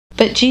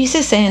But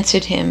Jesus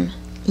answered him,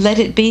 "Let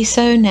it be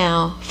so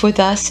now, for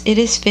thus it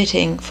is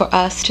fitting for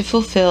us to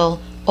fulfill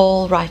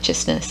all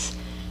righteousness."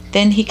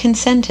 Then he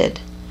consented.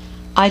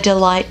 "I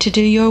delight to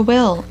do your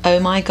will,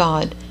 O my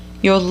God.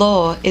 Your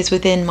law is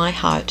within my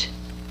heart."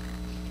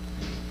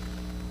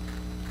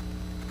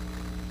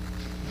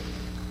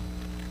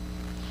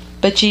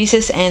 But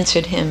Jesus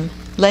answered him,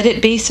 "Let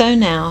it be so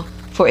now,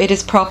 for it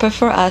is proper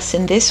for us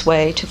in this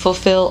way to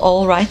fulfill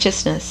all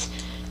righteousness."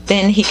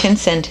 Then he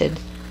consented.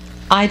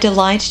 "I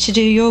delight to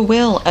do your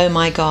will, O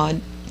my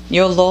God.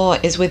 Your law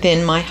is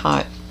within my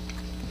heart."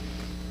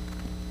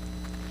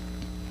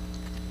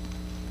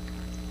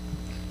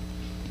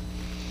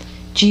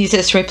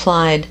 Jesus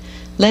replied,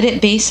 "Let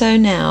it be so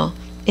now.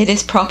 It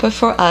is proper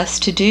for us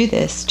to do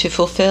this, to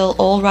fulfill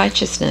all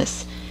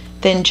righteousness."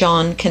 Then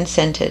John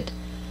consented.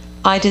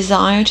 "I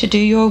desire to do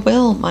your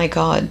will, my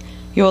God.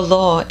 Your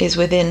law is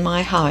within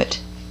my heart."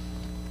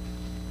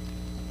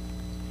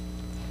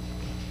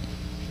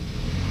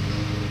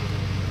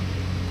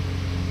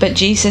 But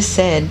Jesus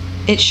said,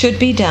 "It should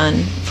be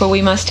done, for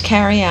we must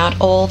carry out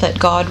all that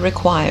God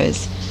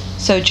requires."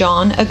 So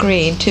John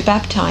agreed to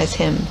baptize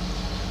him.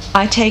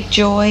 "I take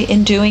joy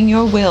in doing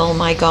your will,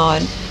 my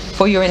God,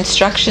 for your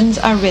instructions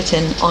are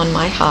written on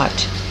my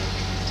heart."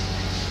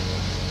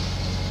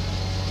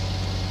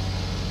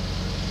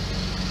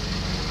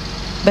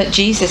 But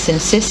Jesus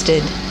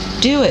insisted,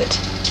 "Do it.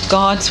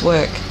 God's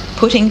work,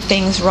 putting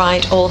things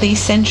right all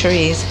these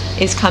centuries,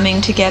 is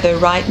coming together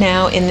right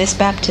now in this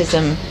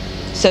baptism."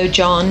 So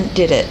John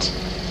did it.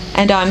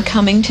 "And I'm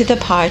coming to the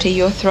party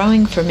you're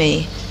throwing for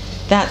me."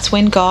 That's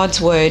when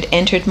God's word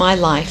entered my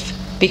life,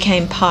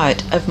 became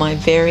part of my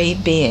very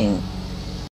being.